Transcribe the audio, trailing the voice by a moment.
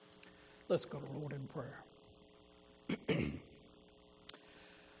Let's go to the Lord in prayer.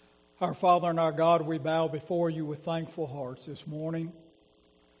 Our Father and our God, we bow before you with thankful hearts this morning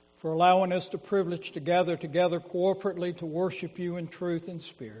for allowing us the privilege to gather together corporately to worship you in truth and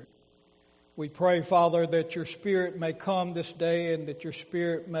spirit. We pray, Father, that your Spirit may come this day and that your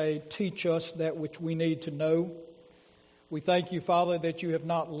Spirit may teach us that which we need to know. We thank you, Father, that you have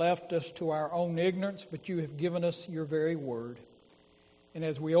not left us to our own ignorance, but you have given us your very word. And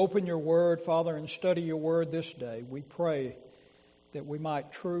as we open your word, Father, and study your word this day, we pray that we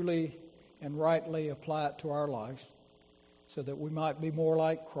might truly and rightly apply it to our lives so that we might be more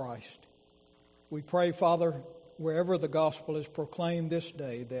like Christ. We pray, Father, wherever the gospel is proclaimed this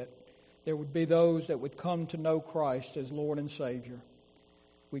day, that there would be those that would come to know Christ as Lord and Savior.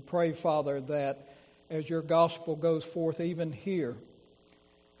 We pray, Father, that as your gospel goes forth even here,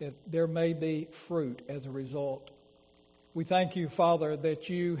 that there may be fruit as a result. We thank you, Father, that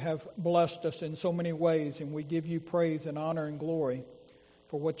you have blessed us in so many ways, and we give you praise and honor and glory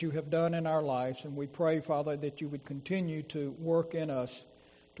for what you have done in our lives. And we pray, Father, that you would continue to work in us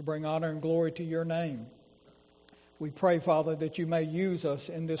to bring honor and glory to your name. We pray, Father, that you may use us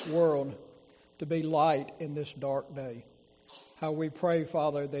in this world to be light in this dark day. How we pray,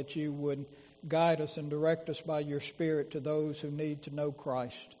 Father, that you would guide us and direct us by your Spirit to those who need to know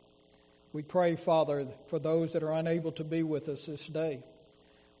Christ. We pray, Father, for those that are unable to be with us this day.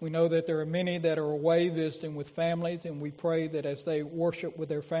 We know that there are many that are away visiting with families, and we pray that as they worship with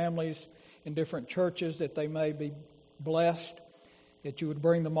their families in different churches, that they may be blessed, that you would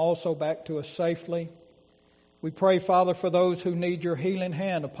bring them also back to us safely. We pray, Father, for those who need your healing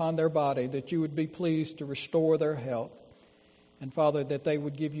hand upon their body, that you would be pleased to restore their health. And, Father, that they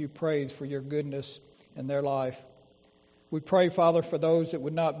would give you praise for your goodness in their life. We pray, Father, for those that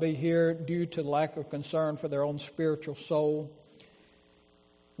would not be here due to lack of concern for their own spiritual soul.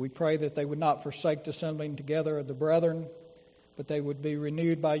 We pray that they would not forsake the assembling together of the brethren, but they would be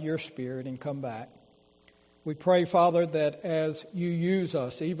renewed by your Spirit and come back. We pray, Father, that as you use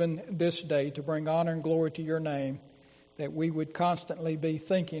us even this day to bring honor and glory to your name, that we would constantly be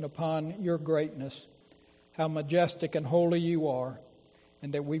thinking upon your greatness, how majestic and holy you are,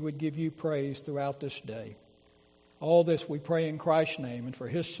 and that we would give you praise throughout this day. All this we pray in Christ's name and for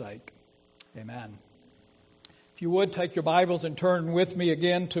his sake. Amen. If you would, take your Bibles and turn with me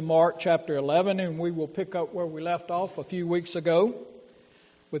again to Mark chapter 11, and we will pick up where we left off a few weeks ago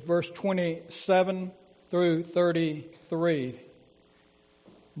with verse 27 through 33.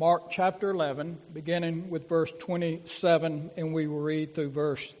 Mark chapter 11, beginning with verse 27, and we will read through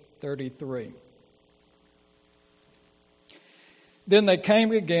verse 33. Then they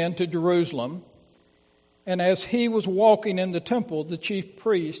came again to Jerusalem, and as he was walking in the temple, the chief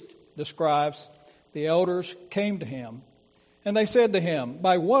priest, the scribes, the elders came to him. And they said to him,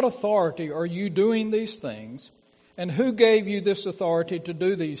 "By what authority are you doing these things? And who gave you this authority to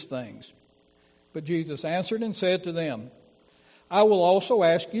do these things?" But Jesus answered and said to them, "I will also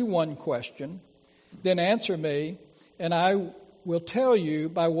ask you one question. Then answer me, and I will tell you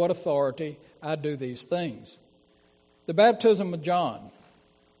by what authority I do these things. The baptism of John,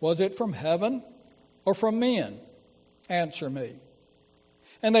 was it from heaven or from men? Answer me."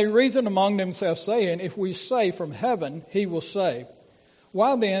 And they reasoned among themselves, saying, "If we say from heaven," he will say,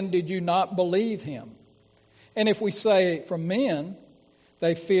 "Why then did you not believe him? And if we say from men,"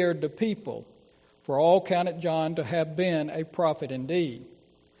 they feared the people, for all counted John to have been a prophet indeed.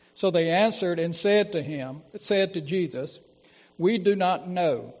 So they answered and said to Jesus, "We do not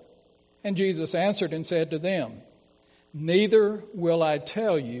know." And Jesus answered and said to them, "Neither will I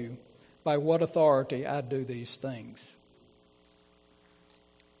tell you by what authority I do these things."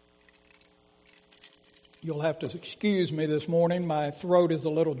 You'll have to excuse me this morning. My throat is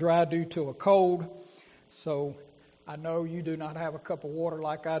a little dry due to a cold. So I know you do not have a cup of water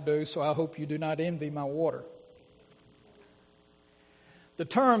like I do, so I hope you do not envy my water. The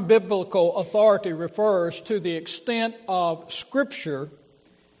term biblical authority refers to the extent of Scripture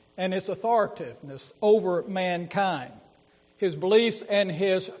and its authoritativeness over mankind, his beliefs and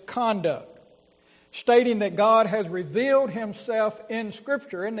his conduct, stating that God has revealed himself in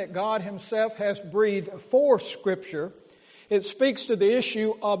Scripture and that God himself has breathed forth Scripture. It speaks to the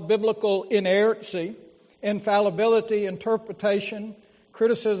issue of biblical inerrancy, infallibility, interpretation,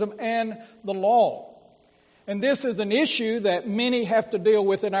 criticism, and the law. And this is an issue that many have to deal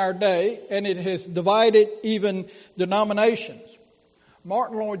with in our day, and it has divided even denominations.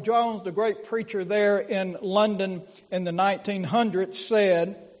 Martin Lloyd-Jones, the great preacher there in London in the 1900s,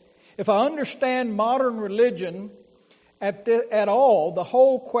 said, "If I understand modern religion at all, the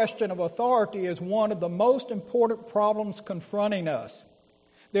whole question of authority is one of the most important problems confronting us.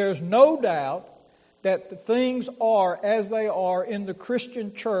 There's no doubt that things are as they are in the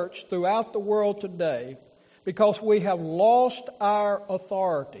Christian church throughout the world today because we have lost our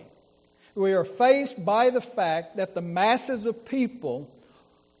authority. We are faced by the fact that the masses of people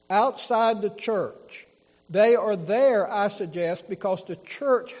outside the church, they are there, I suggest, because the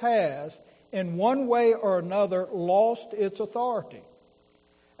church has, in one way or another, lost its authority.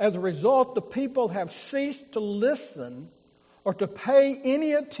 As a result, the people have ceased to listen or to pay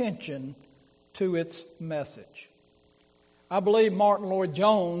any attention to its message. I believe Martin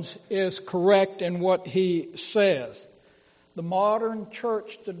Lloyd-Jones is correct in what he says. The modern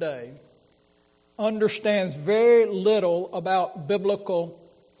church today understands very little about biblical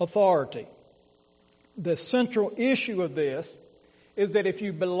authority. The central issue of this is that if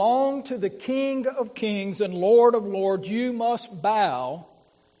you belong to the King of Kings and Lord of Lords, you must bow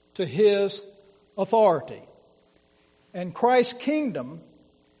to His authority. And Christ's kingdom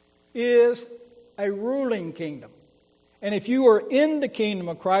is a ruling kingdom. And if you are in the kingdom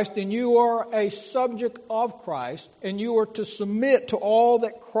of Christ, then you are a subject of Christ, and you are to submit to all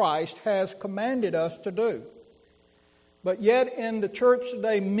that Christ has commanded us to do. But yet in the church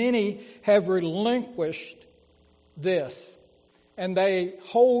today, many have relinquished this, and they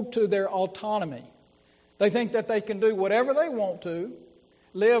hold to their autonomy. They think that they can do whatever they want to,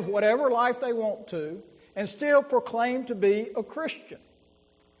 live whatever life they want to, and still proclaim to be a Christian.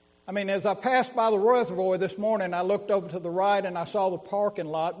 I mean, as I passed by the reservoir this morning, I looked over to the right and I saw the parking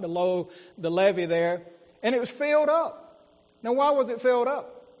lot below the levee there, and it was filled up. Now, why was it filled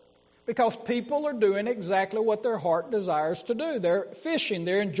up? Because people are doing exactly what their heart desires to do. They're fishing.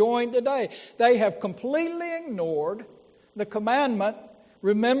 They're enjoying the day. They have completely ignored the commandment,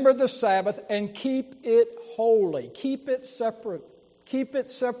 remember the Sabbath, and keep it holy. Keep it separate. Keep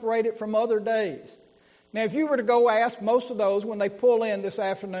it separated from other days. Now, if you were to go ask most of those when they pull in this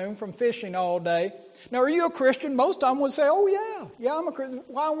afternoon from fishing all day, now, are you a Christian? Most of them would say, oh, yeah, I'm a Christian.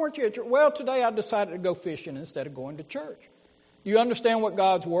 Why weren't you at church? Well, today I decided to go fishing instead of going to church. You understand what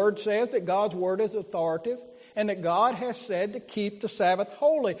God's Word says, that God's Word is authoritative, and that God has said to keep the Sabbath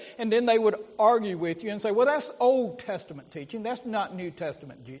holy. And then they would argue with you and say, well, that's Old Testament teaching. That's not New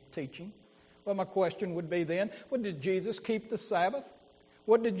Testament teaching. Well, my question would be then, well, did Jesus keep the Sabbath?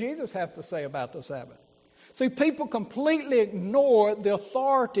 What did Jesus have to say about the Sabbath? See, people completely ignore the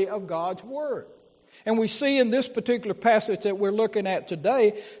authority of God's Word. And we see in this particular passage that we're looking at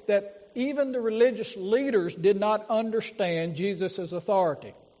today that even the religious leaders did not understand Jesus'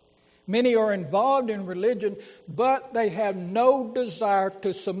 authority. Many are involved in religion, but they have no desire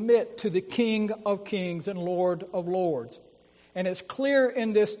to submit to the King of Kings and Lord of Lords. And it's clear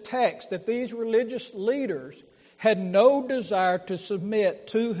in this text that these religious leaders had no desire to submit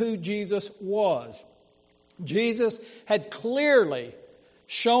to who Jesus was. Jesus had clearly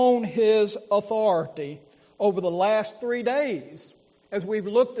shown His authority over the last 3 days. As we've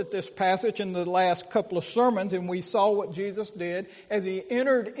looked at this passage in the last couple of sermons, and we saw what Jesus did as He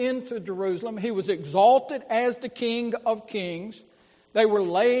entered into Jerusalem, He was exalted as the King of Kings. They were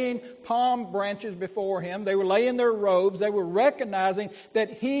laying palm branches before Him. They were laying their robes. They were recognizing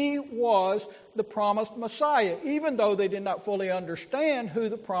that He was the promised Messiah, even though they did not fully understand who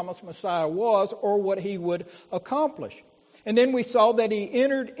the promised Messiah was or what He would accomplish. And then we saw that He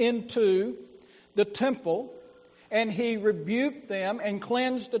entered into the temple, and He rebuked them and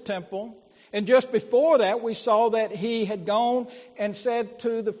cleansed the temple. And just before that, we saw that He had gone and said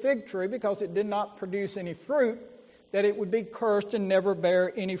to the fig tree, because it did not produce any fruit, that it would be cursed and never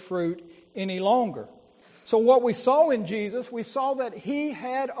bear any fruit any longer. So what we saw in Jesus, we saw that He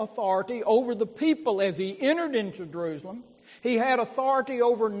had authority over the people as He entered into Jerusalem. He had authority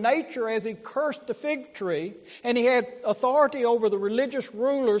over nature as He cursed the fig tree. And He had authority over the religious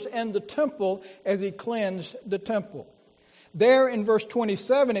rulers and the temple as He cleansed the temple. There in verse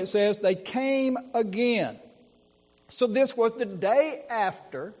 27 it says, they came again. So this was the day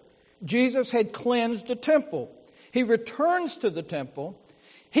after Jesus had cleansed the temple. He returns to the temple.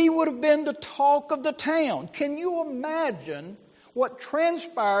 He would have been the talk of the town. Can you imagine what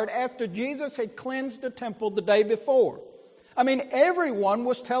transpired after Jesus had cleansed the temple the day before? I mean, everyone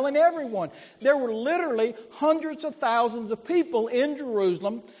was telling everyone. There were literally hundreds of thousands of people in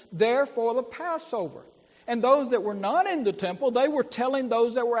Jerusalem there for the Passover. And those that were not in the temple, they were telling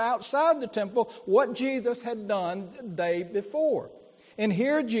those that were outside the temple what Jesus had done the day before. And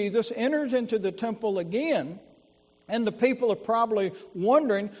here Jesus enters into the temple again. And the people are probably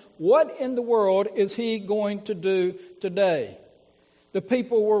wondering, what in the world is He going to do today? The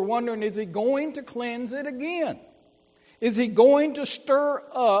people were wondering, is He going to cleanse it again? Is He going to stir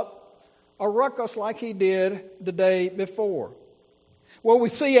up a ruckus like He did the day before? Well, we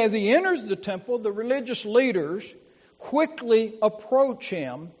see as he enters the temple, the religious leaders quickly approach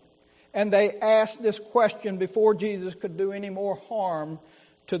him, and they ask this question before Jesus could do any more harm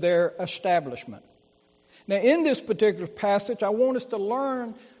to their establishment. Now, in this particular passage, I want us to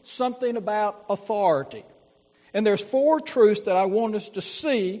learn something about authority. And there's 4 truths that I want us to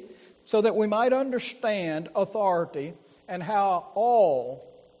see so that we might understand authority and how all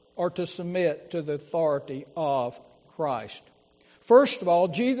are to submit to the authority of Christ. First of all,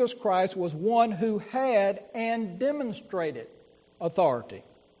 Jesus Christ was one who had and demonstrated authority.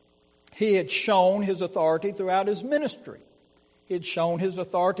 He had shown his authority throughout his ministry. He had shown his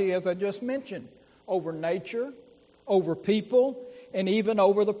authority, as I just mentioned, over nature, over people, and even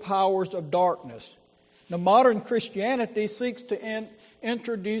over the powers of darkness. Now, modern Christianity seeks to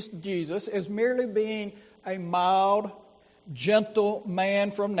introduce Jesus as merely being a mild, gentle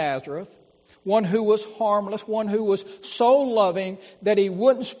man from Nazareth, one who was harmless, one who was so loving that he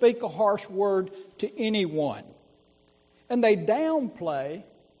wouldn't speak a harsh word to anyone. And they downplay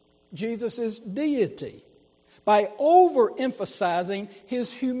Jesus' deity by overemphasizing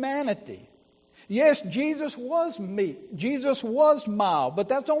his humanity. Yes, Jesus was meek. Jesus was mild, but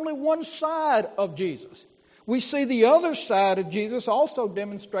that's only one side of Jesus. We see the other side of Jesus also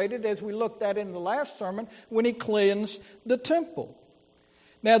demonstrated, as we looked at in the last sermon, when he cleansed the temple.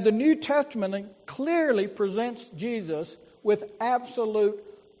 Now, the New Testament clearly presents Jesus with absolute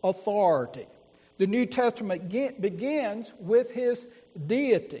authority. The New Testament begins with his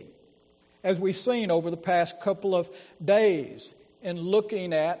deity, as we've seen over the past couple of days in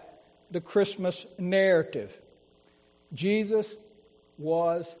looking at the Christmas narrative. Jesus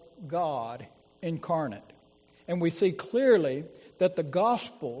was God incarnate. And we see clearly that the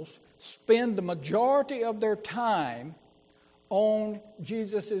Gospels spend the majority of their time on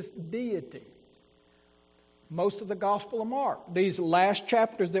Jesus' deity. Most of the Gospel of Mark, these last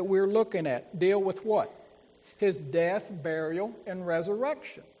chapters that we're looking at, deal with what? His death, burial, and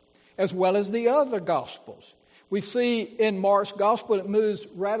resurrection, as well as the other Gospels. We see in Mark's Gospel it moves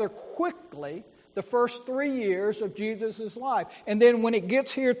rather quickly the first 3 years of Jesus' life. And then when it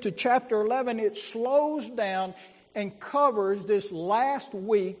gets here to chapter 11, it slows down and covers this last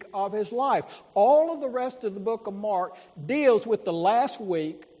week of his life. All of the rest of the book of Mark deals with the last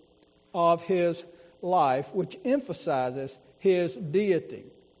week of his life, which emphasizes his deity.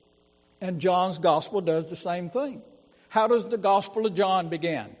 And John's Gospel does the same thing. How does the Gospel of John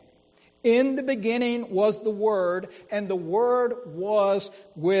begin? In the beginning was the Word, and the Word was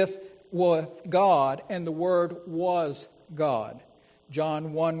with God, and the Word was God.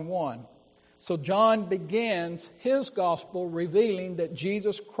 John 1:1. So John begins his gospel revealing that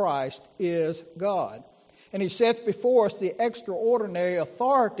Jesus Christ is God. And he sets before us the extraordinary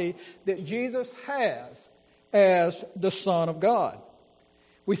authority that Jesus has as the Son of God.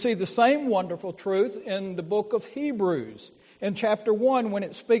 We see the same wonderful truth in the book of Hebrews. In chapter 1, when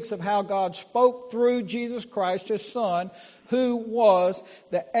it speaks of how God spoke through Jesus Christ, his Son, who was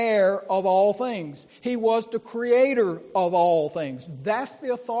the heir of all things. He was the creator of all things. That's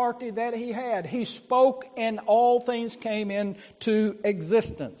the authority that he had. He spoke and all things came into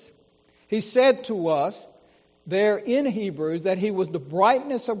existence. He said to us there in Hebrews that he was the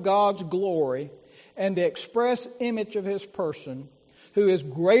brightness of God's glory and the express image of his person, who is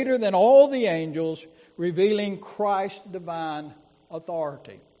greater than all the angels, revealing Christ's divine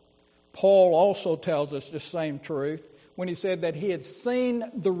authority. Paul also tells us the same truth when he said that he had seen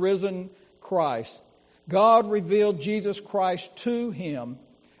the risen Christ. God revealed Jesus Christ to him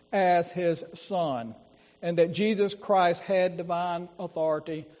as his Son, and that Jesus Christ had divine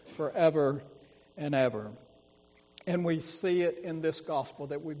authority forever and ever. And we see it in this gospel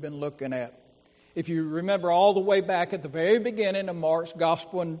that we've been looking at. If you remember all the way back at the very beginning of Mark's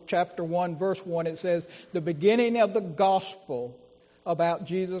Gospel in chapter 1, verse 1, it says, the beginning of the gospel about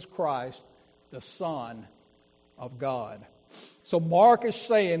Jesus Christ, the Son of God. So Mark is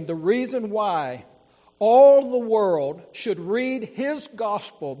saying the reason why all the world should read his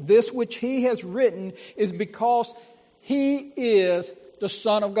gospel, this which he has written, is because he is the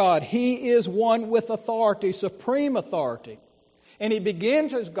Son of God. He is one with authority, supreme authority. And he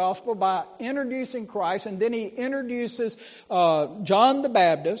begins his gospel by introducing Christ, and then he introduces John the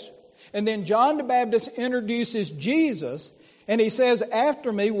Baptist, and then John the Baptist introduces Jesus, and he says,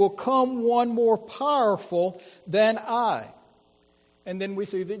 after me will come one more powerful than I. And then we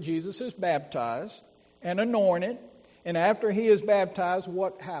see that Jesus is baptized and anointed, and after he is baptized,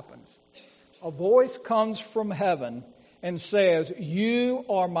 what happens? A voice comes from heaven and says, you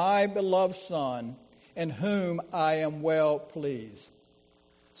are my beloved Son, in whom I am well pleased.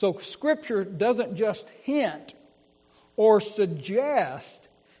 So Scripture doesn't just hint or suggest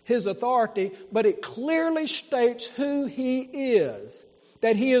his authority, but it clearly states who he is,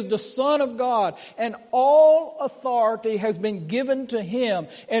 that he is the Son of God, and all authority has been given to him,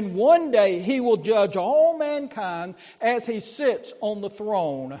 and one day he will judge all mankind as he sits on the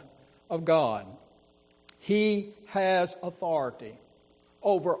throne of God. He has authority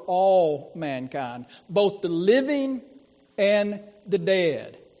over all mankind, both the living and the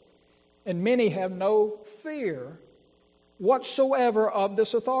dead. And many have no fear whatsoever of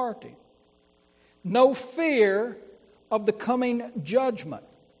this authority. No fear of the coming judgment.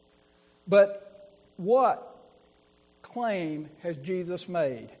 But what claim has Jesus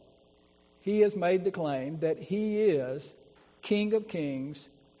made? He has made the claim that he is King of Kings,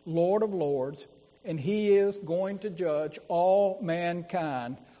 Lord of Lords, and he is going to judge all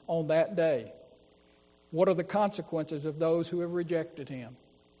mankind on that day. What are the consequences of those who have rejected him?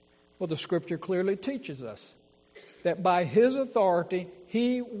 Well, the Scripture clearly teaches us that by his authority,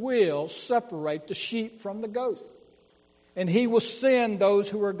 he will separate the sheep from the goat. And he will send those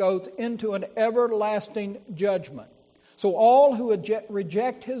who are goats into an everlasting judgment. So all who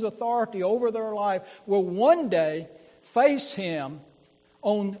reject his authority over their life will one day face him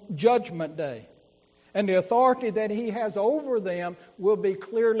on Judgment Day. And the authority that he has over them will be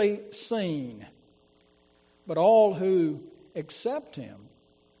clearly seen. But all who accept him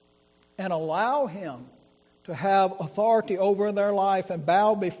and allow him to have authority over their life and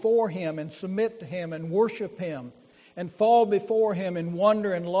bow before him and submit to him and worship him and fall before him in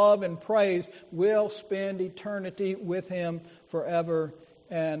wonder and love and praise will spend eternity with him forever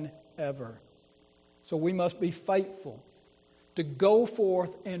and ever. So we must be faithful to go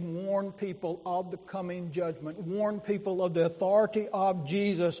forth and warn people of the coming judgment, warn people of the authority of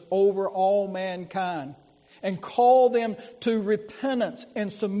Jesus over all mankind, and call them to repentance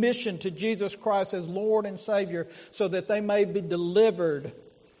and submission to Jesus Christ as Lord and Savior so that they may be delivered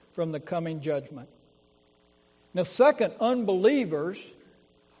from the coming judgment. Now, second, unbelievers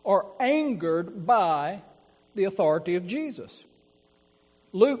are angered by the authority of Jesus.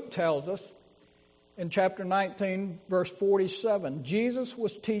 Luke tells us in chapter 19, verse 47, Jesus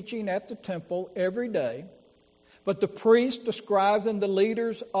was teaching at the temple every day, but the priests, the scribes, and the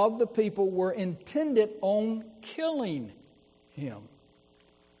leaders of the people were intent on killing him.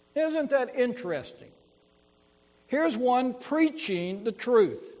 Isn't that interesting? Here's one preaching the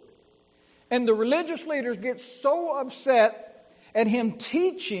truth. And the religious leaders get so upset at him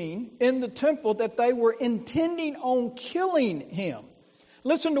teaching in the temple that they were intending on killing him.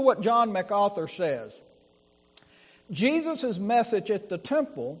 Listen to what John MacArthur says. Jesus' message at the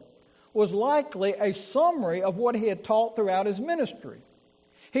temple was likely a summary of what he had taught throughout his ministry.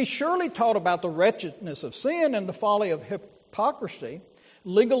 He surely taught about the wretchedness of sin and the folly of hypocrisy,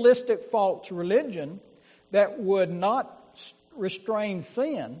 legalistic false religion that would not restrain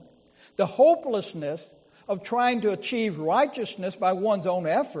sin, the hopelessness of trying to achieve righteousness by one's own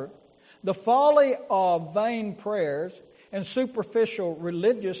effort, the folly of vain prayers, and superficial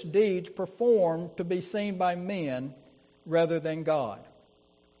religious deeds performed to be seen by men rather than God.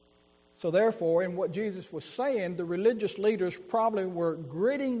 So therefore, in what Jesus was saying, the religious leaders probably were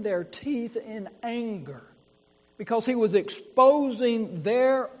gritting their teeth in anger because he was exposing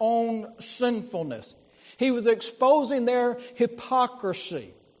their own sinfulness. He was exposing their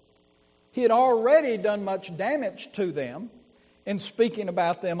hypocrisy. He had already done much damage to them in speaking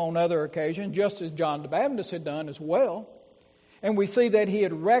about them on other occasions, just as John the Baptist had done as well. And we see that he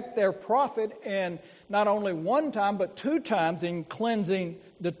had wrecked their prophet in not only one time, but two times in cleansing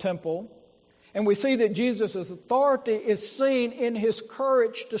the temple. And we see that Jesus' authority is seen in his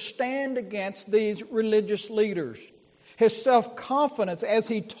courage to stand against these religious leaders. His self-confidence as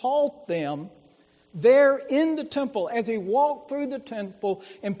he taught them there in the temple, as he walked through the temple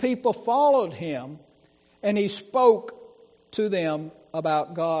and people followed him, and he spoke to them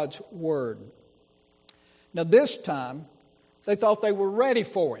about God's word. Now this time, they thought they were ready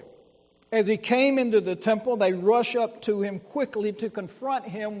for him. As he came into the temple, they rush up to him quickly to confront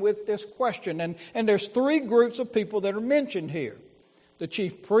him with this question. And there's three groups of people that are mentioned here. The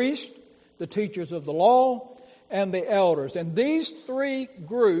chief priests, the teachers of the law, and the elders. And these three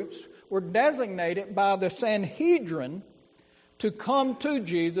groups were designated by the Sanhedrin to come to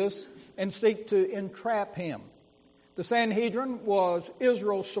Jesus and seek to entrap him. The Sanhedrin was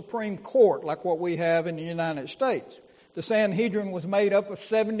Israel's supreme court, like what we have in the United States. The Sanhedrin was made up of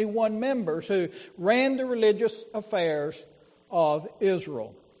 71 members who ran the religious affairs of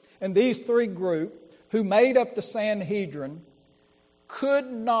Israel. And these three groups who made up the Sanhedrin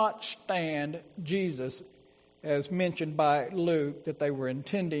could not stand Jesus, as mentioned by Luke, that they were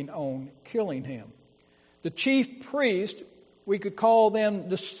intending on killing him. The chief priest, we could call them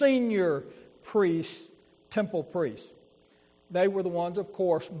the senior priests, temple priests. They were the ones, of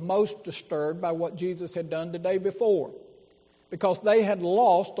course, most disturbed by what Jesus had done the day before, because they had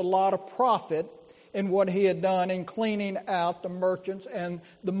lost a lot of profit in what he had done in cleaning out the merchants and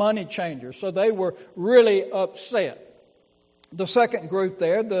the money changers. So they were really upset. The second group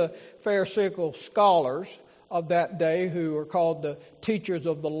there, the Pharisaical scholars of that day, who are called the teachers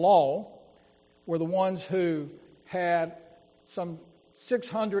of the law, were the ones who had some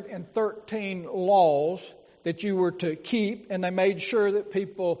 613 laws that you were to keep, and they made sure that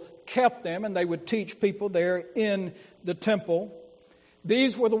people kept them, and they would teach people there in the temple.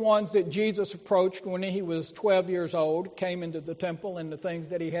 These were the ones that Jesus approached when he was 12 years old, came into the temple, and the things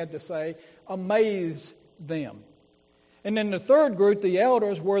that he had to say amazed them. And then the third group, the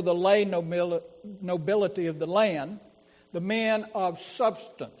elders, were the lay nobility of the land, the men of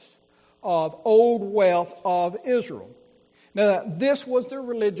substance, of old wealth of Israel. Now, this was the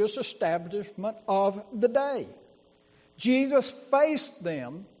religious establishment of the day. Jesus faced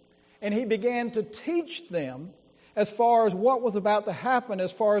them, and he began to teach them as far as what was about to happen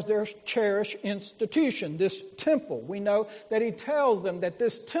as far as their cherished institution, this temple. We know that he tells them that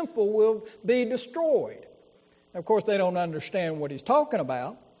this temple will be destroyed. Of course, they don't understand what he's talking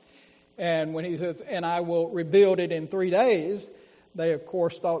about. And when he says, and I will rebuild it in 3 days, they, of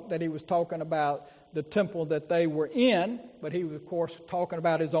course, thought that he was talking about the temple that they were in, but he was, of course, talking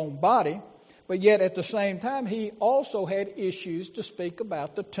about his own body. But yet, at the same time, he also had issues to speak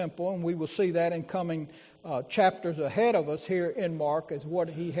about the temple, and we will see that in coming chapters ahead of us here in Mark as what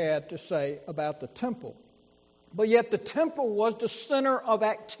he had to say about the temple. But yet, the temple was the center of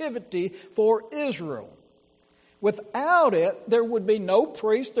activity for Israel. Without it, there would be no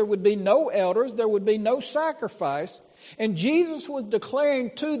priest, there would be no elders, there would be no sacrifice. And Jesus was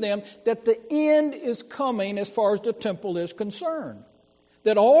declaring to them that the end is coming as far as the temple is concerned.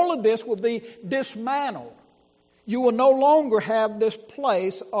 That all of this will be dismantled. You will no longer have this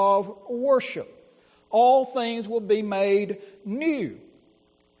place of worship. All things will be made new.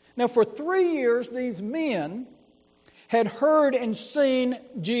 Now, for 3 years, these men had heard and seen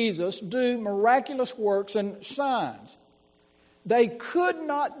Jesus do miraculous works and signs. They could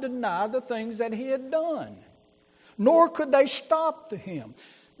not deny the things that he had done, nor could they stop to him.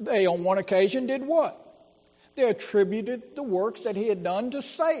 They, on one occasion, did what? They attributed the works that he had done to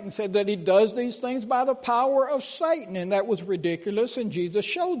Satan, said that he does these things by the power of Satan, and that was ridiculous, and Jesus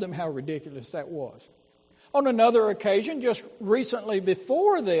showed them how ridiculous that was. On another occasion, just recently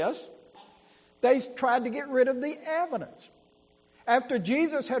before this, they tried to get rid of the evidence. After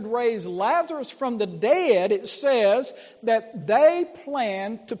Jesus had raised Lazarus from the dead, it says that they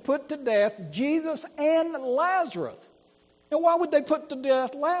planned to put to death Jesus and Lazarus. Now, why would they put to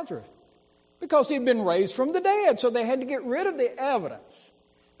death Lazarus? Because he'd been raised from the dead, so they had to get rid of the evidence.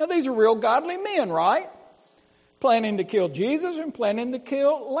 Now, these are real godly men, right? Planning to kill Jesus and planning to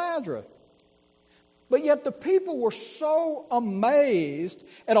kill Lazarus. But yet the people were so amazed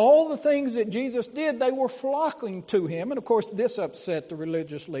at all the things that Jesus did, they were flocking to him. And of course, this upset the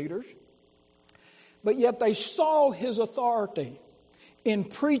religious leaders. But yet they saw his authority in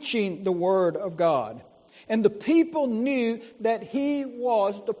preaching the word of God. And the people knew that he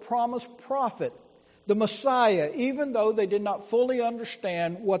was the promised prophet, the Messiah, even though they did not fully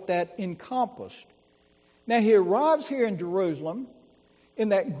understand what that encompassed. Now he arrives here in Jerusalem in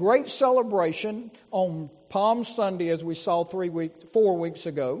that great celebration on Palm Sunday, as we saw 4 weeks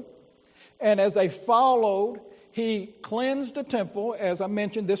ago. And as they followed, he cleansed the temple. As I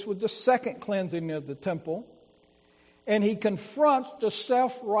mentioned, this was the second cleansing of the temple. And he confronts the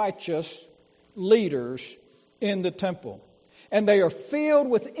self-righteous leaders in the temple. And they are filled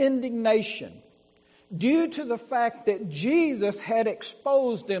with indignation due to the fact that Jesus had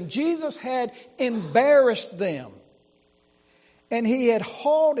exposed them. Jesus had embarrassed them. And he had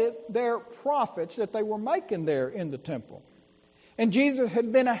halted their profits that they were making there in the temple. And Jesus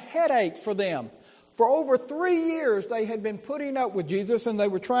had been a headache for them. For over 3 years, they had been putting up with Jesus, and they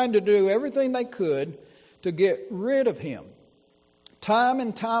were trying to do everything they could to get rid of him. Time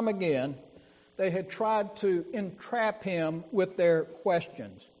and time again, they had tried to entrap him with their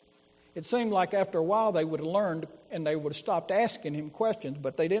questions. It seemed like after a while they would have learned and they would have stopped asking him questions,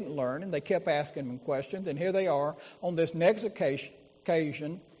 but they didn't learn, and they kept asking him questions. And here they are on this next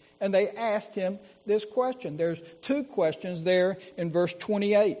occasion, and they asked him this question. There's 2 questions there in verse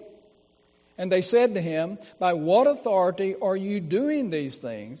 28. And they said to him, "By what authority are you doing these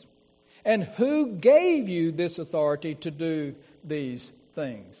things? And who gave you this authority to do these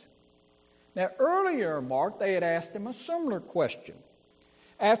things?" Now, earlier, Mark, they had asked him a similar question.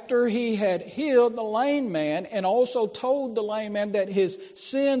 after he had healed the lame man and also told the lame man that his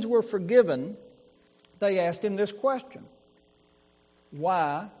sins were forgiven, they asked him this question: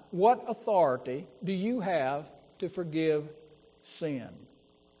 why, what authority do you have to forgive sin?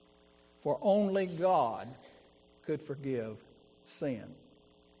 For only God could forgive sin.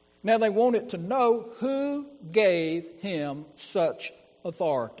 Now they wanted to know who gave him such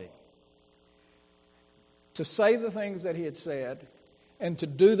authority to say the things that he had said and to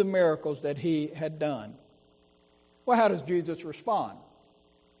do the miracles that he had done. Well, how does Jesus respond?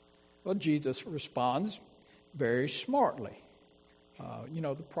 Well, Jesus responds very smartly.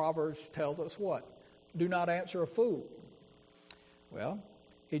 The Proverbs tells us what? Do not answer a fool. Well,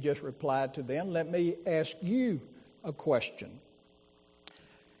 he just replied to them, let me ask you a question.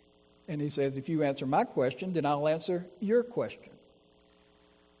 And he says, if you answer my question, then I'll answer your question.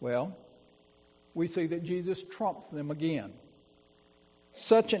 Well, we see that Jesus trumps them again.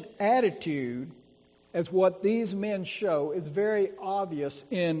 Such an attitude as what these men show is very obvious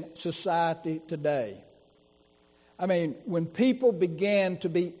in society today. I mean, when people began to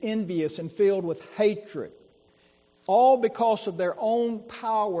be envious and filled with hatred, all because of their own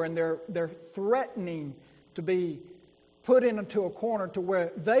power and their threatening to be put into a corner to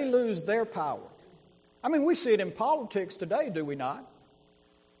where they lose their power. I mean, we see it in politics today, do we not?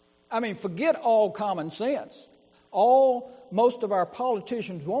 I mean, forget all common sense. All most of our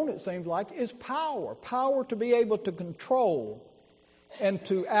politicians want, it seems like, is power. Power to be able to control and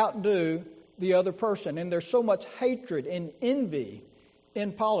to outdo the other person. And there's so much hatred and envy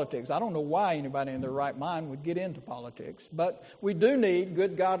in politics. I don't know why anybody in their right mind would get into politics, but we do need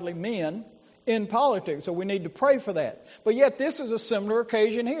good, godly men in politics, so we need to pray for that. But yet this is a similar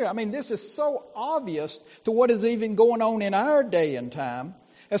occasion here. I mean, this is so obvious to what is even going on in our day and time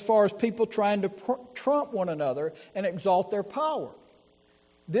as far as people trying to trump one another and exalt their power.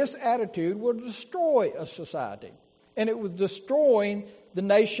 This attitude will destroy a society, and it was destroying the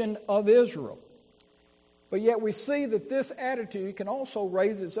nation of Israel. But yet we see that this attitude can also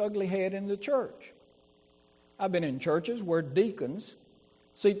raise its ugly head in the church. I've been in churches where deacons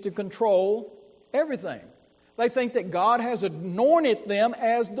seek to control everything. They think that God has anointed them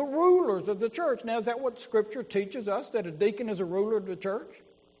as the rulers of the church. Now, is that what Scripture teaches us, that a deacon is a ruler of the church?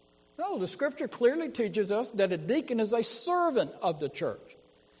 No, the Scripture clearly teaches us that a deacon is a servant of the church.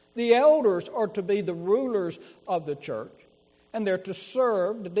 The elders are to be the rulers of the church, and they're to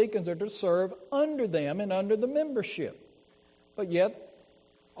serve, the deacons are to serve under them and under the membership. But yet,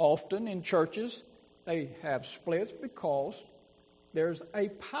 often in churches, they have splits because there's a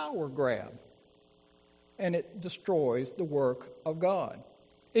power grab, and it destroys the work of God.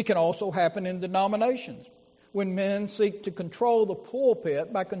 It can also happen in denominations when men seek to control the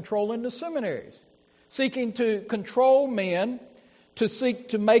pulpit by controlling the seminaries, seeking to control men to seek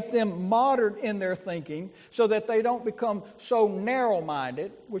to make them modern in their thinking so that they don't become so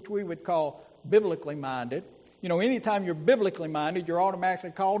narrow-minded, which we would call biblically minded. You know, anytime you're biblically minded, you're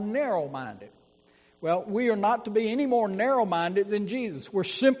automatically called narrow-minded. Well, we are not to be any more narrow-minded than Jesus. We're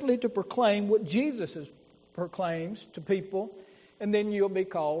simply to proclaim what Jesus proclaims to people, and then you'll be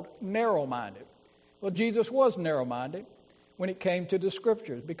called narrow-minded. Well, Jesus was narrow-minded when it came to the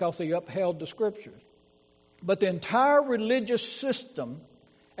Scriptures because he upheld the Scriptures. But the entire religious system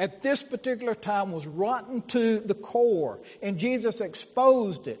at this particular time was rotten to the core, and Jesus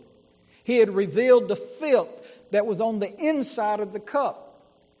exposed it. He had revealed the filth that was on the inside of the cup.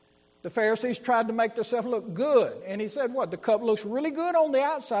 The Pharisees tried to make themselves look good. And he said, what? The cup looks really good on the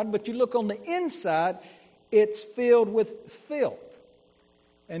outside, but you look on the inside, it's filled with filth.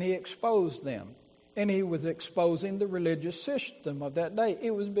 And he exposed them. And he was exposing the religious system of that day.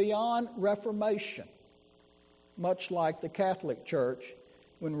 It was beyond Reformation, much like the Catholic Church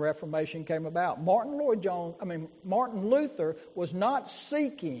when Reformation came about. Martin Luther was not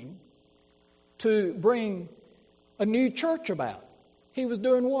seeking to bring a new church about. He was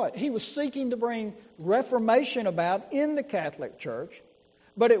doing what? He was seeking to bring Reformation about in the Catholic Church,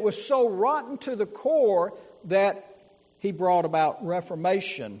 but it was so rotten to the core that he brought about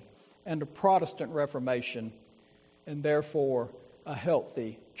Reformation and a Protestant Reformation, and therefore a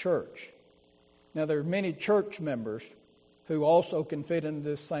healthy church. Now, there are many church members who also can fit into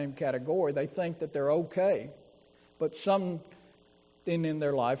this same category. They think that they're okay, but something in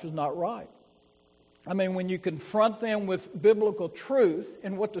their life is not right. I mean, when you confront them with biblical truth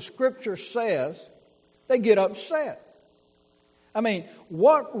and what the Scripture says, they get upset. I mean,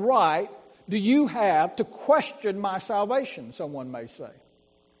 what right do you have to question my salvation, someone may say?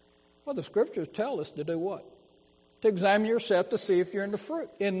 Well, the Scriptures tell us to do what? To examine yourself to see if you're in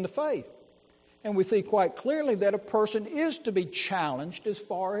the faith. And we see quite clearly that a person is to be challenged as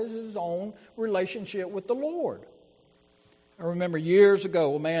far as his own relationship with the Lord. I remember years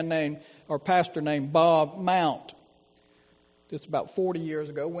ago a pastor named Bob Mount, just about 40 years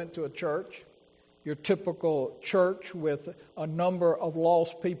ago, went to a church, your typical church with a number of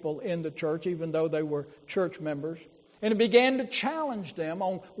lost people in the church, even though they were church members. And he began to challenge them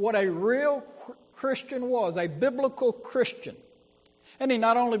on what a real Christian was, a biblical Christian. And he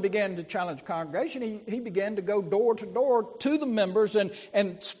not only began to challenge the congregation, he began to go door to door to the members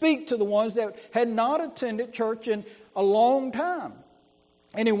and speak to the ones that had not attended church in a long time.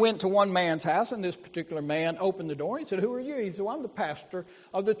 And he went to one man's house, and this particular man opened the door. He said, "Who are you?" He said, "Well, I'm the pastor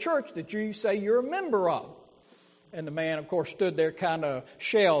of the church that you say you're a member of." And the man, of course, stood there kind of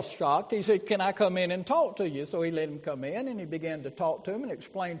shell-shocked. He said, "Can I come in and talk to you?" So he let him come in, and he began to talk to him and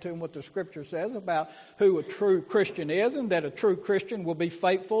explain to him what the Scripture says about who a true Christian is, and that a true Christian will be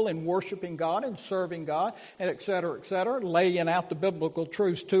faithful in worshiping God and serving God, and et cetera, laying out the biblical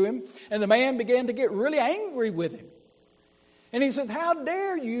truths to him. And the man began to get really angry with him. And he said, "How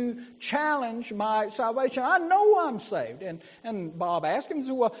dare you challenge my salvation? I know I'm saved." And Bob asked him, he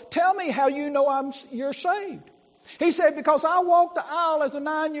said, "Well, tell me how you know you're saved." He said, "Because I walked the aisle as a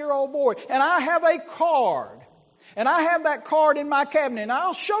 9-year-old boy, and I have a card. And I have that card in my cabinet, and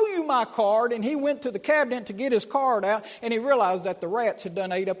I'll show you my card." And he went to the cabinet to get his card out, and he realized that the rats had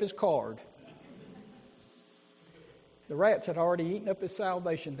done ate up his card. The rats had already eaten up his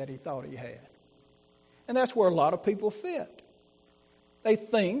salvation that he thought he had. And that's where a lot of people fit. They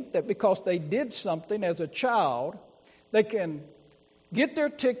think that because they did something as a child, they can get their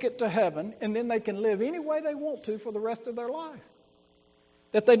ticket to heaven, and then they can live any way they want to for the rest of their life.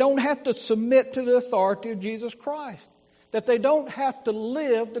 That they don't have to submit to the authority of Jesus Christ. That they don't have to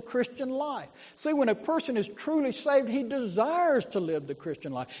live the Christian life. See, when a person is truly saved, he desires to live the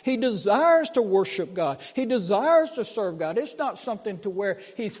Christian life. He desires to worship God. He desires to serve God. It's not something to where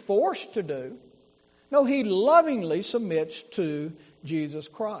he's forced to do. No, he lovingly submits to Jesus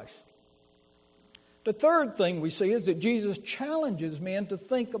Christ. The third thing we see is that Jesus challenges men to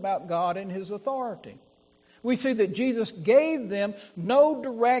think about God and His authority. We see that Jesus gave them no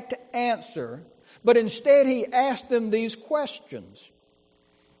direct answer, but instead He asked them these questions.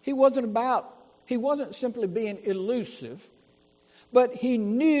 He wasn't simply being elusive, but He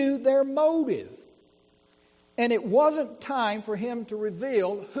knew their motive. And it wasn't time for Him to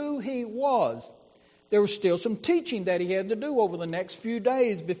reveal who He was. There was still some teaching that He had to do over the next few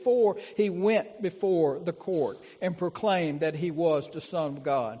days before He went before the court and proclaimed that He was the Son of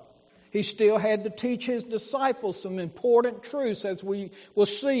God. He still had to teach His disciples some important truths, as we will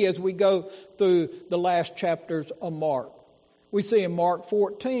see as we go through the last chapters of Mark. We see in Mark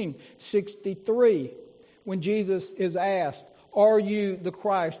 14:63, when Jesus is asked, "Are you the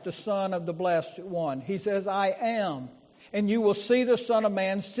Christ, the Son of the Blessed One?" He says, "I am. And you will see the Son of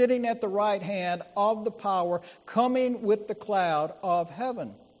Man sitting at the right hand of the power, coming with the cloud of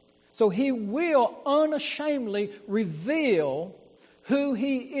heaven." So He will unashamedly reveal who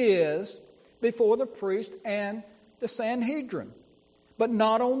He is before the priest and the Sanhedrin. But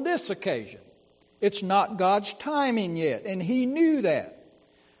not on this occasion. It's not God's timing yet. And He knew that,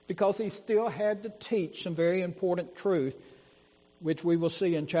 because He still had to teach some very important truth, which we will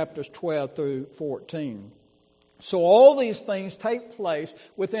see in chapters 12 through 14. So all these things take place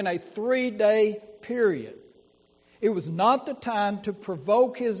within a 3-day period. It was not the time to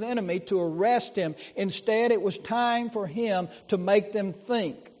provoke His enemy to arrest Him. Instead, it was time for Him to make them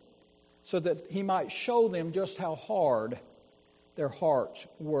think, so that He might show them just how hard their hearts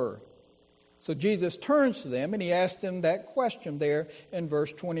were. So Jesus turns to them and He asks them that question there in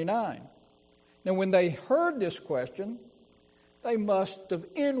verse 29. Now when they heard this question, they must have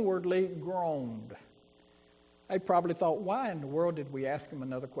inwardly groaned. They probably thought, why in the world did we ask Him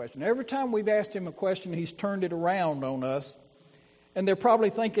another question? Every time we've asked Him a question, He's turned it around on us. And they're probably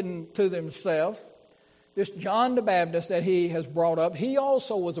thinking to themselves, this John the Baptist that He has brought up, he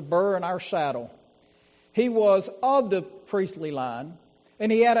also was a burr in our saddle. He was of the priestly line,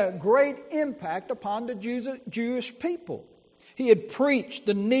 and he had a great impact upon the Jewish people. He had preached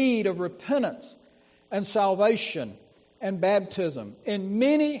the need of repentance and salvation and baptism. And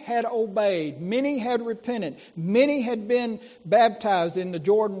many had obeyed. Many had repented. Many had been baptized in the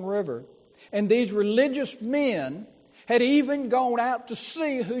Jordan River. And these religious men had even gone out to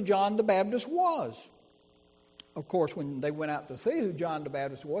see who John the Baptist was. Of course, when they went out to see who John the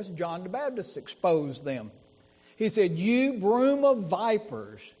Baptist was, John the Baptist exposed them. He said, "You brood of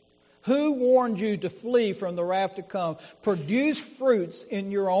vipers, who warned you to flee from the wrath to come? Produce fruits in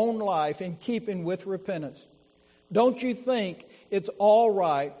your own life in keeping with repentance." Don't you think it's all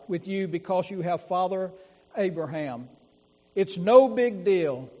right with you because you have Father Abraham? It's no big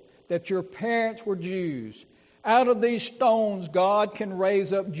deal that your parents were Jews. Out of these stones, God can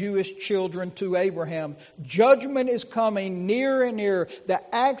raise up Jewish children to Abraham. Judgment is coming nearer and nearer. The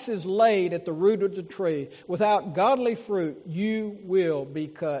axe is laid at the root of the tree. Without godly fruit, you will be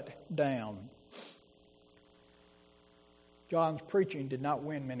cut down. John's preaching did not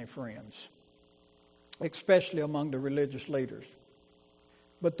win many friends, especially among the religious leaders.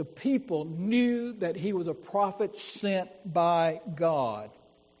 But the people knew that he was a prophet sent by God,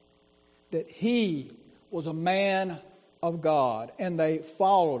 that he was a man of God, and they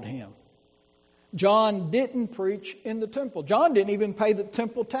followed him. John didn't preach in the temple. John didn't even pay the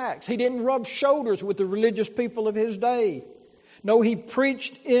temple tax. He didn't rub shoulders with the religious people of his day. No, he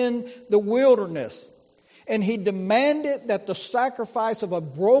preached in the wilderness, and he demanded that the sacrifice of a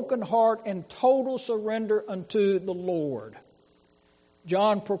broken heart and total surrender unto the Lord.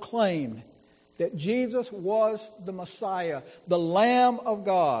 John proclaimed that Jesus was the Messiah, the Lamb of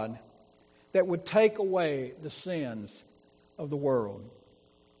God, that would take away the sins of the world.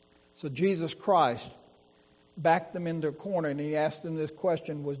 So Jesus Christ backed them into a corner, and he asked them this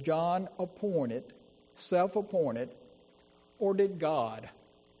question: was John appointed, self-appointed, or did God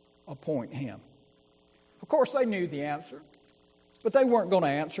appoint him? Of course, they knew the answer, but they weren't going to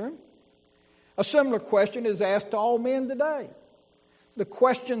answer him. A similar question is asked to all men today. The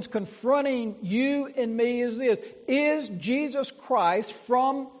questions confronting you and me is this: is Jesus Christ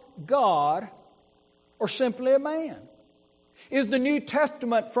from God or simply a man? Is the New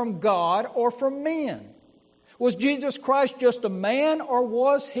Testament from God or from men? Was Jesus Christ just a man, or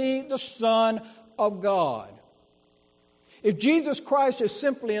was he the Son of God? If Jesus Christ is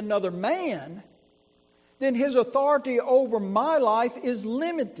simply another man, then his authority over my life is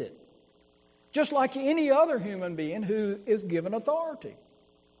limited, just like any other human being who is given authority.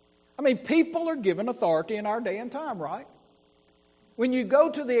 I mean, people are given authority in our day and time, right? When you go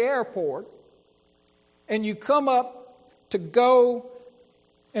to the airport and you come up to go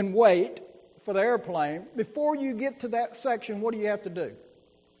and wait for the airplane, before you get to that section, what do you have to do?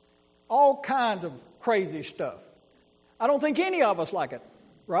 All kinds of crazy stuff. I don't think any of us like it,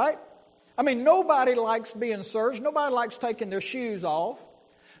 right? I mean, nobody likes being searched. Nobody likes taking their shoes off.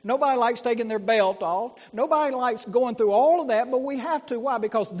 Nobody likes taking their belt off. Nobody likes going through all of that, but we have to. Why?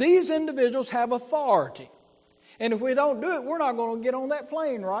 Because these individuals have authority. And if we don't do it, we're not going to get on that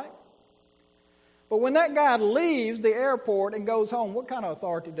plane, right? But when that guy leaves the airport and goes home, what kind of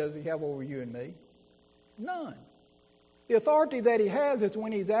authority does he have over you and me? None. The authority that he has is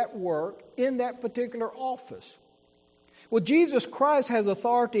when he's at work in that particular office. Well, Jesus Christ has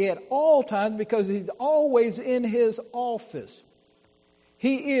authority at all times because he's always in his office.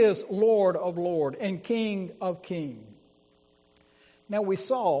 He is Lord of Lords and King of Kings. Now we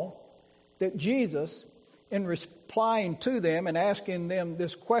saw that Jesus, in replying to them and asking them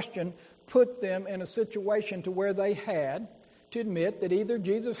this question, put them in a situation to where they had to admit that either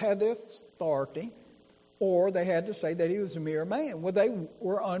Jesus had the authority or they had to say that he was a mere man. Well, they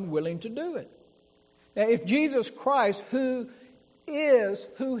were unwilling to do it. Now, if Jesus Christ, who is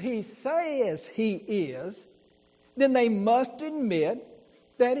who he says he is, then they must admit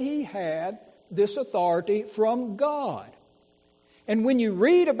that he had this authority from God. And when you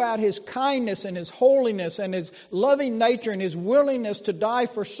read about his kindness and his holiness and his loving nature and his willingness to die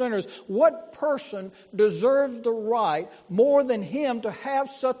for sinners, what person deserves the right more than him to have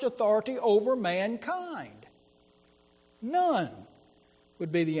such authority over mankind? None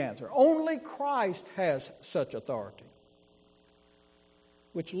would be the answer. Only Christ has such authority.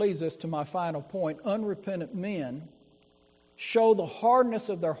 Which leads us to my final point. Unrepentant men show the hardness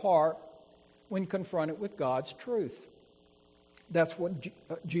of their heart when confronted with God's truth. That's what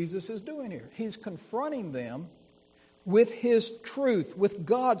Jesus is doing here. He's confronting them with his truth, with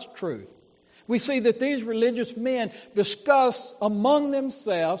God's truth. We see that these religious men discuss among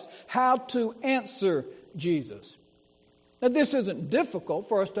themselves how to answer Jesus. Now, this isn't difficult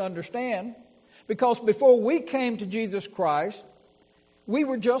for us to understand, because before we came to Jesus Christ, we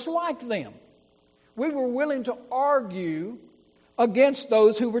were just like them. We were willing to argue against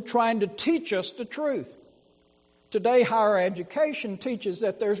those who were trying to teach us the truth. Today, higher education teaches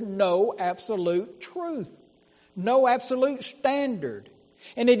that there's no absolute truth, no absolute standard.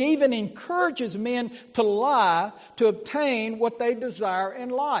 And it even encourages men to lie to obtain what they desire in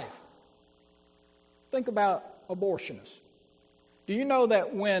life. Think about abortionists. Do you know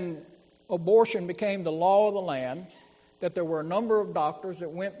that when abortion became the law of the land, that there were a number of doctors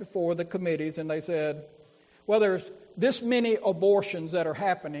that went before the committees and they said, well, there's this many abortions that are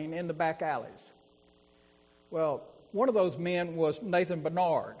happening in the back alleys. Well, one of those men was Nathan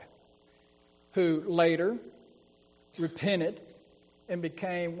Bernard, who later repented and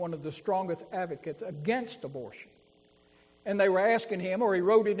became one of the strongest advocates against abortion. And they were asking him, or he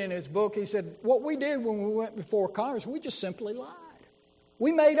wrote it in his book, he said, what we did when we went before Congress, we just simply lied.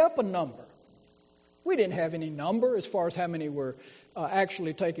 We made up a number. We didn't have any number as far as how many were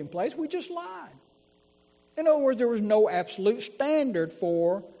actually taking place. We just lied. In other words, there was no absolute standard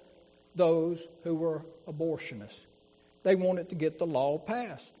for those who were abortionists. They wanted to get the law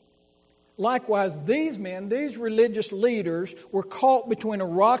passed. Likewise, these men, these religious leaders, were caught between a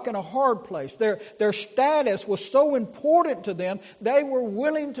rock and a hard place. Their status was so important to them, they were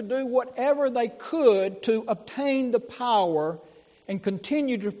willing to do whatever they could to obtain the power and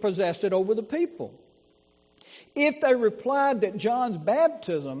continue to possess it over the people. If they replied that John's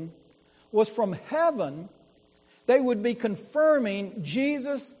baptism was from heaven, they would be confirming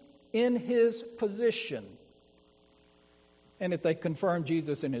Jesus in his position. And if they confirmed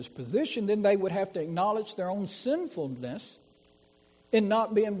Jesus in his position, then they would have to acknowledge their own sinfulness in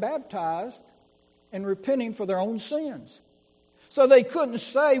not being baptized and repenting for their own sins. So they couldn't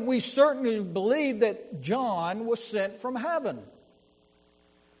say, we certainly believe that John was sent from heaven.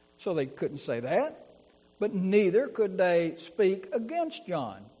 So they couldn't say that. But neither could they speak against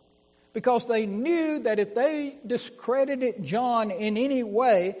John, because they knew that if they discredited John in any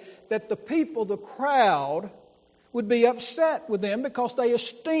way, that the people, the crowd, would be upset with them because they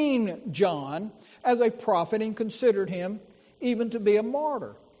esteemed John as a prophet and considered him even to be a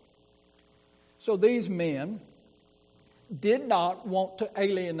martyr. So these men did not want to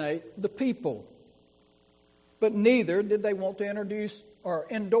alienate the people, but neither did they want to introduce or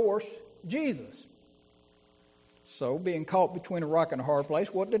endorse Jesus. So, being caught between a rock and a hard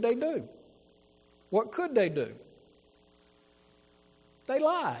place, what did they do? What could they do? They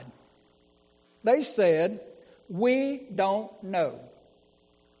lied. They said, we don't know.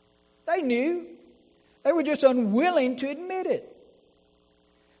 They knew. They were just unwilling to admit it.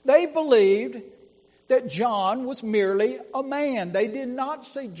 They believed that John was merely a man. They did not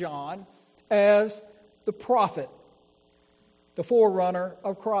see John as the prophet, the forerunner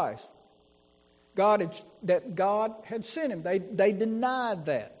of Christ. God had sent him. They denied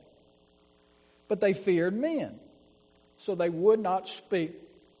that. But they feared men. So they would not speak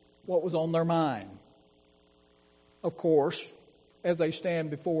what was on their mind. Of course, as they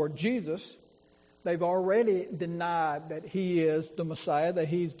stand before Jesus, they've already denied that he is the Messiah, that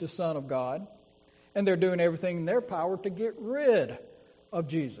he's the Son of God. And they're doing everything in their power to get rid of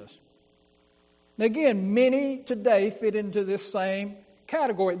Jesus. And again, many today fit into this same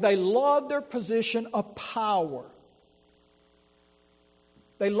category. They love their position of power.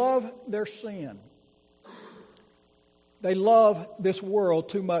 They love their sin. They love this world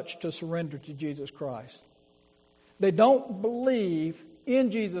too much to surrender to Jesus Christ. They don't believe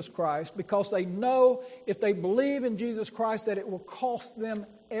in Jesus Christ because they know if they believe in Jesus Christ that it will cost them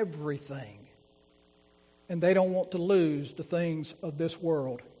everything. And they don't want to lose the things of this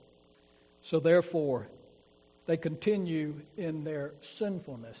world. So therefore, they continue in their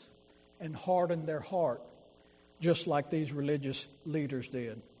sinfulness and harden their heart, just like these religious leaders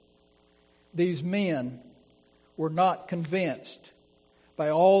did. These men were not convinced by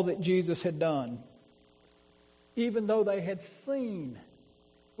all that Jesus had done, even though they had seen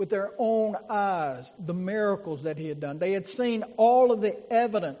with their own eyes the miracles that he had done. They had seen all of the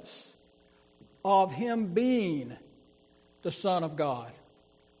evidence of him being the Son of God,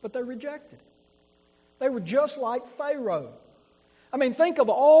 but they rejected it. They were just like Pharaoh. I mean, think of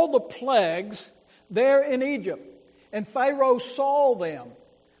all the plagues there in Egypt. And Pharaoh saw them,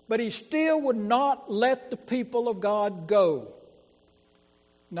 but he still would not let the people of God go.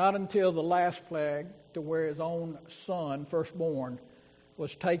 Not until the last plague, to where his own son, firstborn,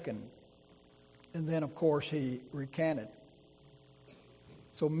 was taken. And then, of course, he recanted.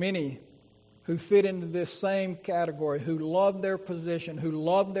 So many who fit into this same category, who love their position, who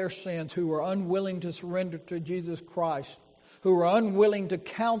love their sins, who are unwilling to surrender to Jesus Christ, who are unwilling to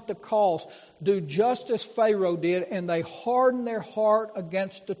count the cost, do just as Pharaoh did, and they harden their heart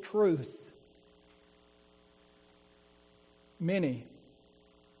against the truth. Many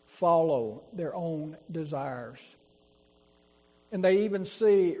follow their own desires. And they even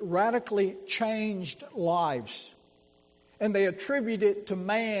see radically changed lives. And they attribute it to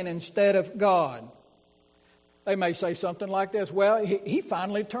man instead of God. They may say something like this, well, he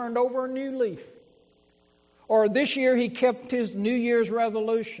finally turned over a new leaf. Or this year he kept his New Year's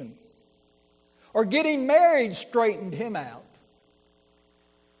resolution. Or getting married straightened him out.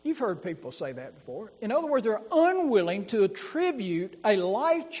 You've heard people say that before. In other words, they're unwilling to attribute a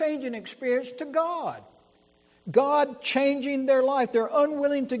life-changing experience to God. God changing their life. They're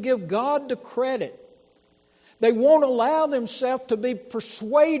unwilling to give God the credit. They won't allow themselves to be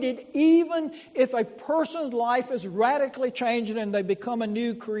persuaded even if a person's life is radically changing and they become a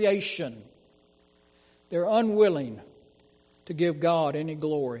new creation. They're unwilling to give God any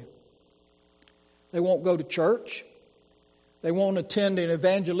glory. They won't go to church. They won't attend an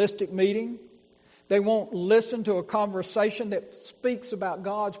evangelistic meeting. They won't listen to a conversation that speaks about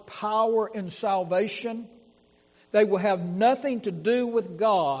God's power in salvation. They will have nothing to do with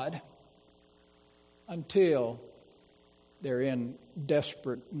God until they're in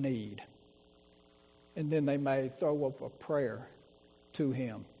desperate need. And then they may throw up a prayer to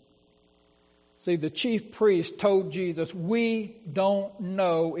Him. See, the chief priest told Jesus, we don't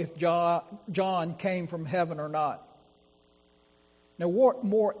know if John came from heaven or not. Now, what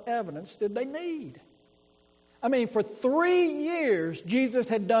more evidence did they need? I mean, for 3 years, Jesus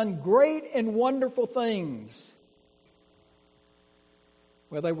had done great and wonderful things.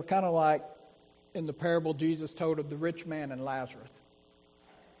 Well, they were kind of like in the parable Jesus told of the rich man and Lazarus.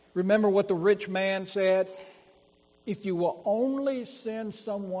 Remember what the rich man said? If you will only send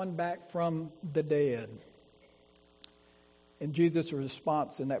someone back from the dead. And Jesus'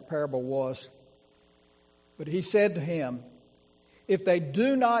 response in that parable was, but he said to him, if they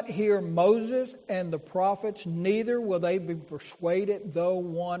do not hear Moses and the prophets, neither will they be persuaded though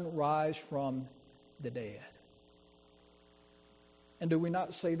one rise from the dead. And do we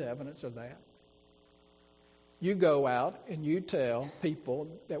not see the evidence of that? You go out and you tell people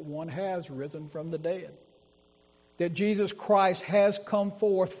that one has risen from the dead. That Jesus Christ has come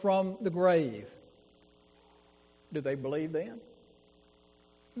forth from the grave. Do they believe then?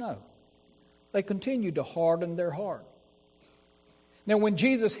 No. They continue to harden their heart. Now when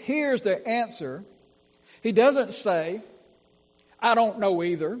Jesus hears their answer, He doesn't say, I don't know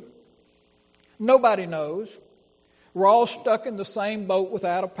either. Nobody knows. We're all stuck in the same boat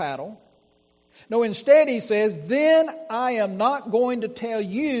without a paddle. No, instead He says, then I am not going to tell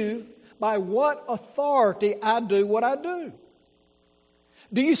you by what authority I do what I do.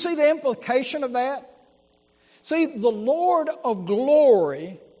 Do you see the implication of that? See, the Lord of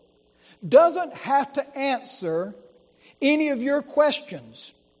glory doesn't have to answer any of your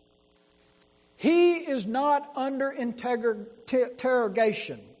questions. He is not under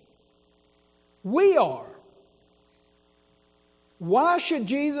interrogation. We are. Why should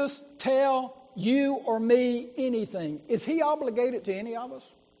Jesus tell you or me anything? Is He obligated to any of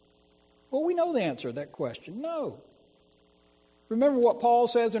us? Well, we know the answer to that question. No. Remember what Paul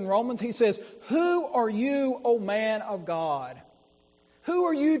says in Romans? He says, who are you, O man of God? Who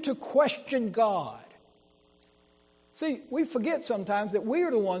are you to question God? See, we forget sometimes that we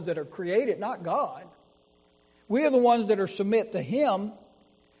are the ones that are created, not God. We are the ones that are submit to Him.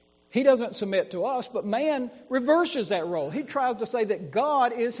 He doesn't submit to us, but man reverses that role. He tries to say that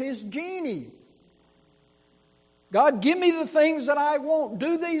God is his genie. God, give me the things that I want.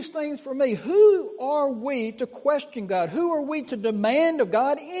 Do these things for me. Who are we to question God? Who are we to demand of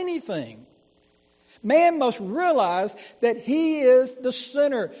God anything? Man must realize that he is the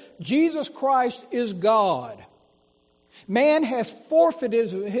sinner. Jesus Christ is God. Man has forfeited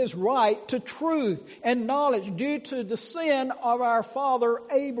his right to truth and knowledge due to the sin of our father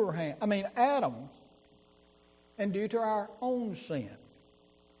Adam, and due to our own sin.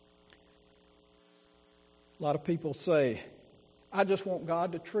 A lot of people say, I just want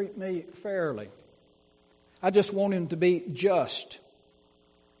God to treat me fairly. I just want Him to be just.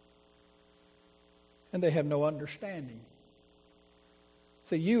 And they have no understanding.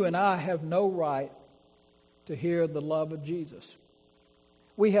 So you and I have no right to hear the love of Jesus.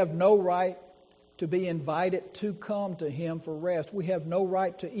 We have no right to be invited to come to Him for rest. We have no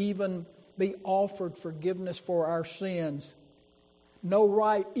right to even be offered forgiveness for our sins. No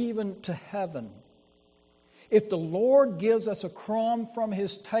right even to heaven. If the Lord gives us a crumb from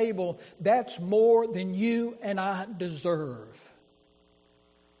His table, that's more than you and I deserve.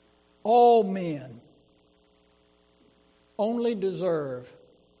 All men only deserve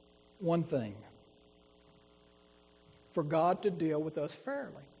one thing: for God to deal with us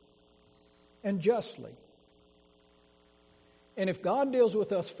fairly and justly. And if God deals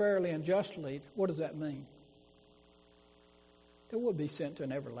with us fairly and justly, what does that mean? That we'll be sent to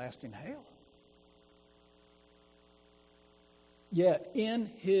an everlasting hell. Yet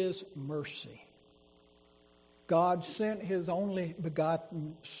in His mercy, God sent His only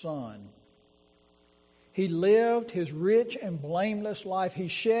begotten Son. He lived His rich and blameless life. He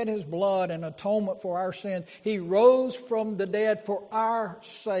shed His blood in atonement for our sins. He rose from the dead for our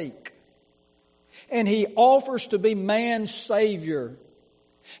sake. And He offers to be man's Savior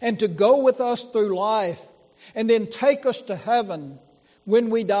and to go with us through life and then take us to heaven when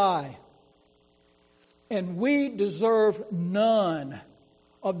we die. And we deserve none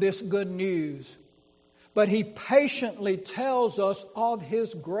of this good news. But He patiently tells us of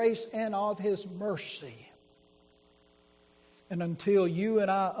His grace and of His mercy. And until you and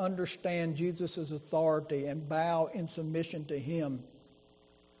I understand Jesus' authority and bow in submission to Him,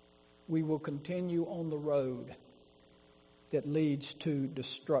 we will continue on the road that leads to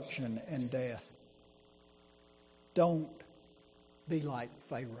destruction and death. Don't be like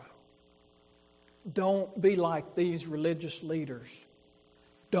Pharaoh. Don't be like these religious leaders.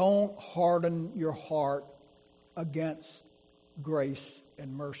 Don't harden your heart against grace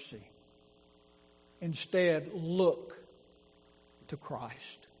and mercy. Instead, look to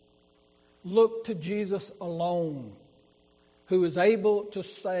Christ. Look to Jesus alone, who is able to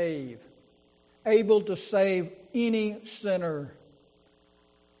save any sinner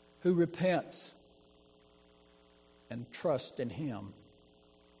who repents and trusts in Him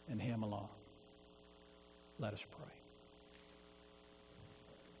and Him alone. Let us pray.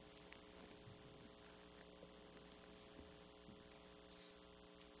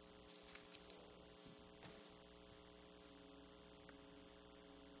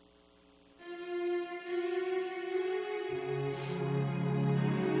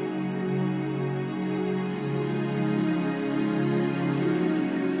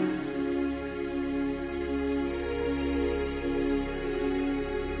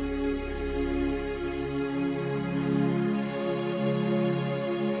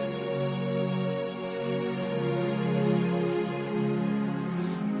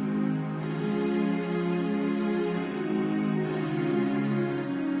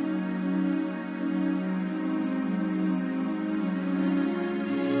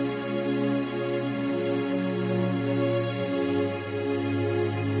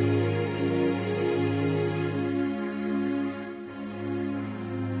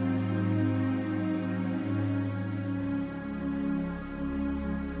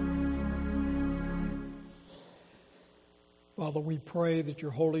 Father, we pray that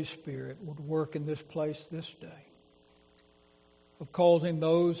your Holy Spirit would work in this place this day, of causing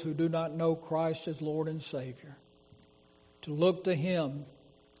those who do not know Christ as Lord and Savior to look to Him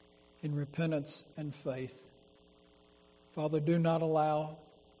in repentance and faith. Father, do not allow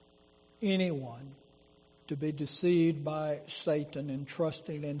anyone to be deceived by Satan in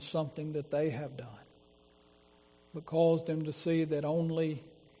trusting in something that they have done, but cause them to see that only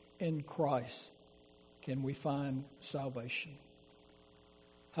in Christ can we find salvation.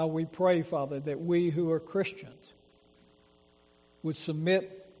 How we pray, Father, that we who are Christians would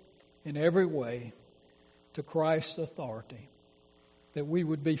submit in every way to Christ's authority, that we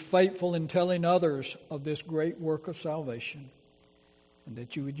would be faithful in telling others of this great work of salvation, and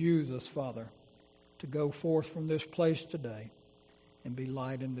that you would use us, Father, to go forth from this place today and be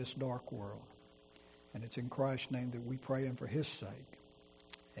light in this dark world. And it's in Christ's name that we pray, and for His sake.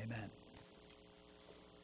 Amen.